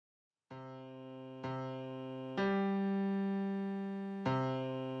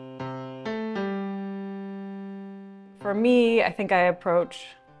For me, I think I approach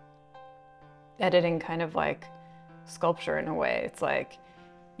editing kind of like sculpture in a way. It's like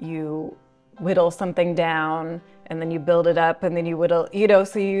you whittle something down and then you build it up and then you whittle,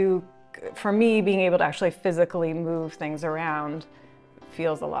 for me, being able to actually physically move things around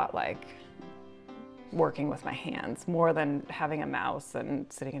feels a lot like working with my hands more than having a mouse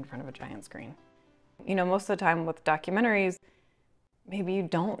and sitting in front of a giant screen. Most of the time with documentaries, maybe you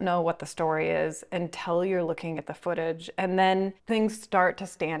don't know what the story is until you're looking at the footage, and then things start to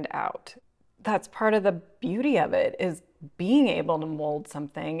stand out. That's part of the beauty of it, is being able to mold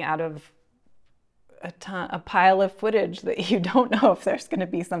something out of a pile of footage that you don't know if there's going to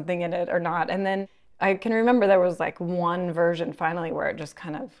be something in it or not. And then I can remember there was like one version finally where it just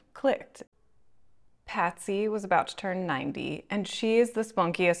kind of clicked. Patsy was about to turn 90, and she is the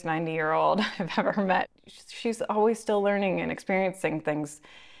spunkiest 90-year-old I've ever met. She's always still learning and experiencing things.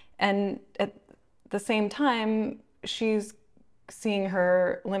 And at the same time, she's seeing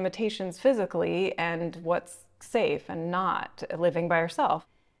her limitations physically and what's safe and not, living by herself.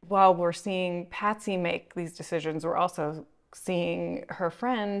 While we're seeing Patsy make these decisions, we're also seeing her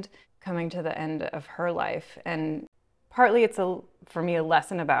friend coming to the end of her life. And partly it's, for me, a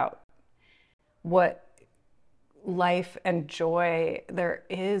lesson about what life and joy there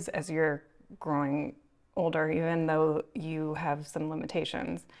is as you're growing older, even though you have some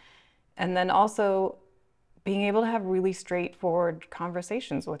limitations. And then also being able to have really straightforward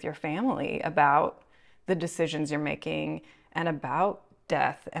conversations with your family about the decisions you're making and about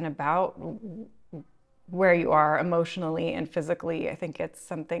death and about where you are emotionally and physically. I think it's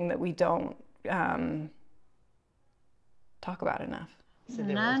something that we don't talk about enough.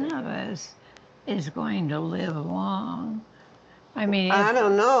 None of us is going to live long. I mean, I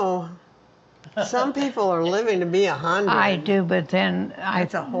don't know. Some people are living to be 100. I do, but then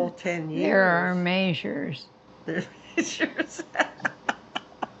That's a whole 10 years. There are measures. There's measures.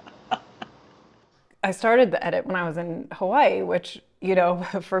 I started the edit when I was in Hawaii, which,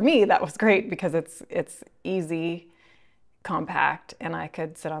 for me, that was great because it's easy, compact, and I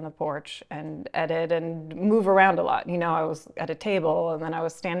could sit on the porch and edit and move around a lot. I was at a table, and then I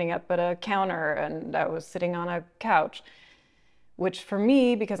was standing up at a counter, and I was sitting on a couch, which for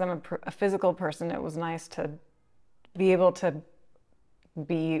me, because I'm a physical person, it was nice to be able to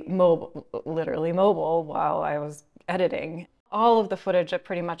be mobile, literally mobile, while I was editing. All of the footage that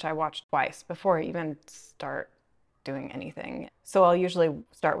pretty much I watched twice before I even start doing anything. So I'll usually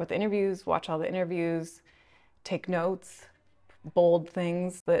start with interviews, watch all the interviews, take notes, bold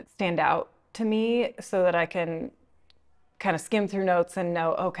things that stand out to me so that I can kind of skim through notes and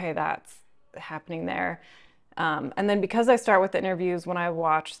know, okay, that's happening there. And then because I start with the interviews, when I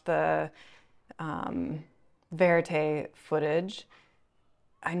watch the verite footage,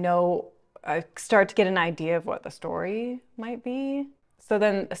 I start to get an idea of what the story might be. So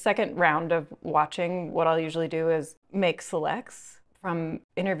then a second round of watching, what I'll usually do is make selects from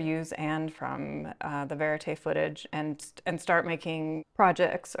interviews and from the verite footage and start making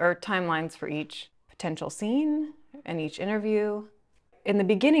projects or timelines for each potential scene and each interview. In the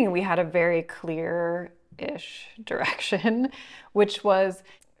beginning, we had a very clear-ish direction, which was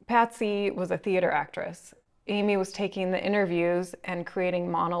Patsy was a theater actress. Amy was taking the interviews and creating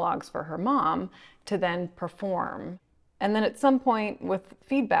monologues for her mom to then perform. And then at some point with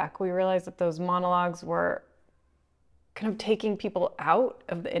feedback, we realized that those monologues were kind of taking people out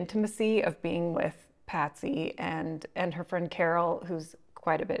of the intimacy of being with Patsy and her friend Carol, who's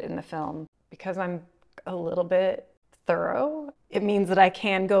quite a bit in the film. Because I'm a little bit thorough, it means that I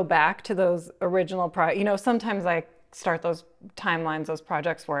can go back to those original sometimes I start those timelines, those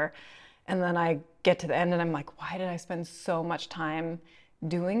projects and then I get to the end and I'm like, why did I spend so much time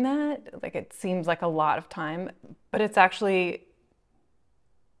doing that? Like, it seems like a lot of time, but it's actually,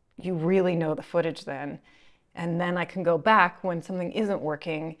 you really know the footage then. And then I can go back when something isn't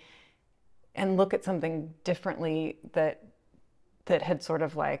working and look at something differently that had sort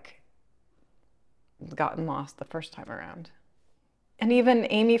of like gotten lost the first time around. And even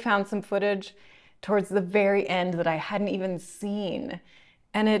Amy found some footage towards the very end that I hadn't even seen.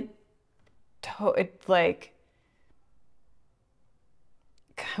 And it's like,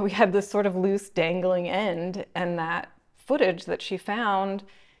 we had this sort of loose dangling end, and that footage that she found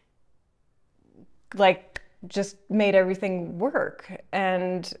like just made everything work.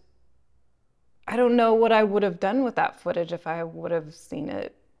 And I don't know what I would have done with that footage if I would have seen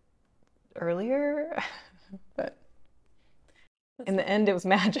it earlier, but in the end it was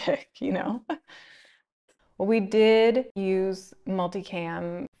magic, Well, we did use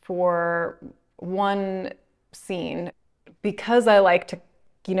multicam for one scene because I like to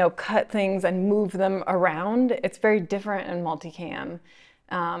you know, cut things and move them around. It's very different in multicam.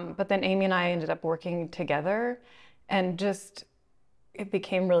 But then Amy and I ended up working together, and just it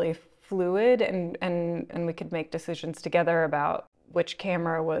became really fluid, and we could make decisions together about which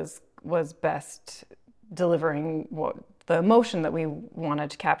camera was best delivering what the emotion that we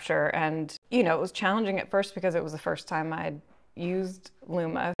wanted to capture. And you know, it was challenging at first because it was the first time I'd used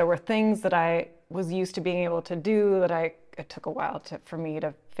Luma. There were things that I was used to being able to do that it took a while for me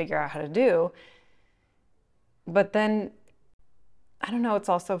to figure out how to do. But then, I don't know, it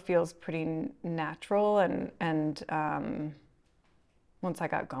also feels pretty natural, and once I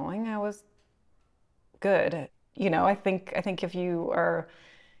got going, I was good. You know, I think if you are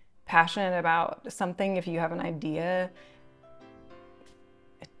passionate about something, if you have an idea,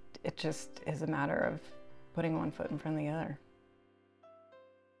 it just is a matter of putting one foot in front of the other.